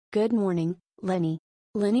Good morning, Lenny.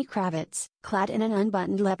 Lenny Kravitz, clad in an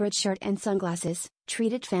unbuttoned leopard shirt and sunglasses,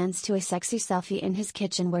 treated fans to a sexy selfie in his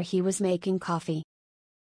kitchen where he was making coffee.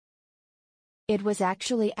 It was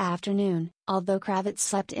actually afternoon, although Kravitz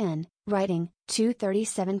slept in, writing,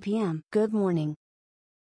 2:37 p.m. Good morning.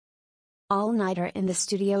 All-nighter in the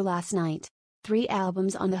studio last night. 3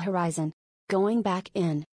 albums on the horizon. Going back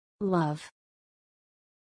in. Love.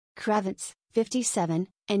 Kravitz, 57,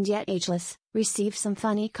 and yet ageless, received some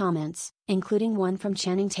funny comments, including one from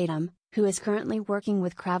Channing Tatum, who is currently working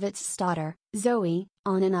with Kravitz's daughter, Zoe,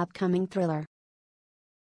 on an upcoming thriller.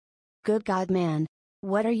 Good God, man.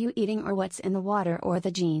 What are you eating, or what's in the water or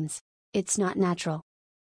the jeans? It's not natural.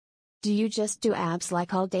 Do you just do abs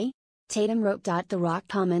like all day? Tatum wrote.The Rock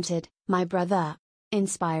commented, my brotha.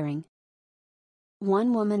 Inspiring.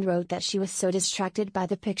 One woman wrote that she was so distracted by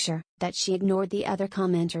the picture that she ignored the other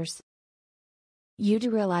commenters. You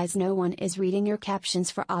do realize no one is reading your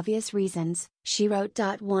captions for obvious reasons, she wrote.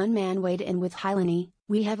 One man weighed in with, hi Lenny,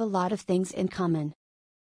 we have a lot of things in common.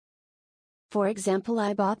 For example,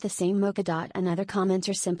 I bought the same mocha. Another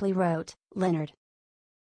commenter simply wrote, Leonard,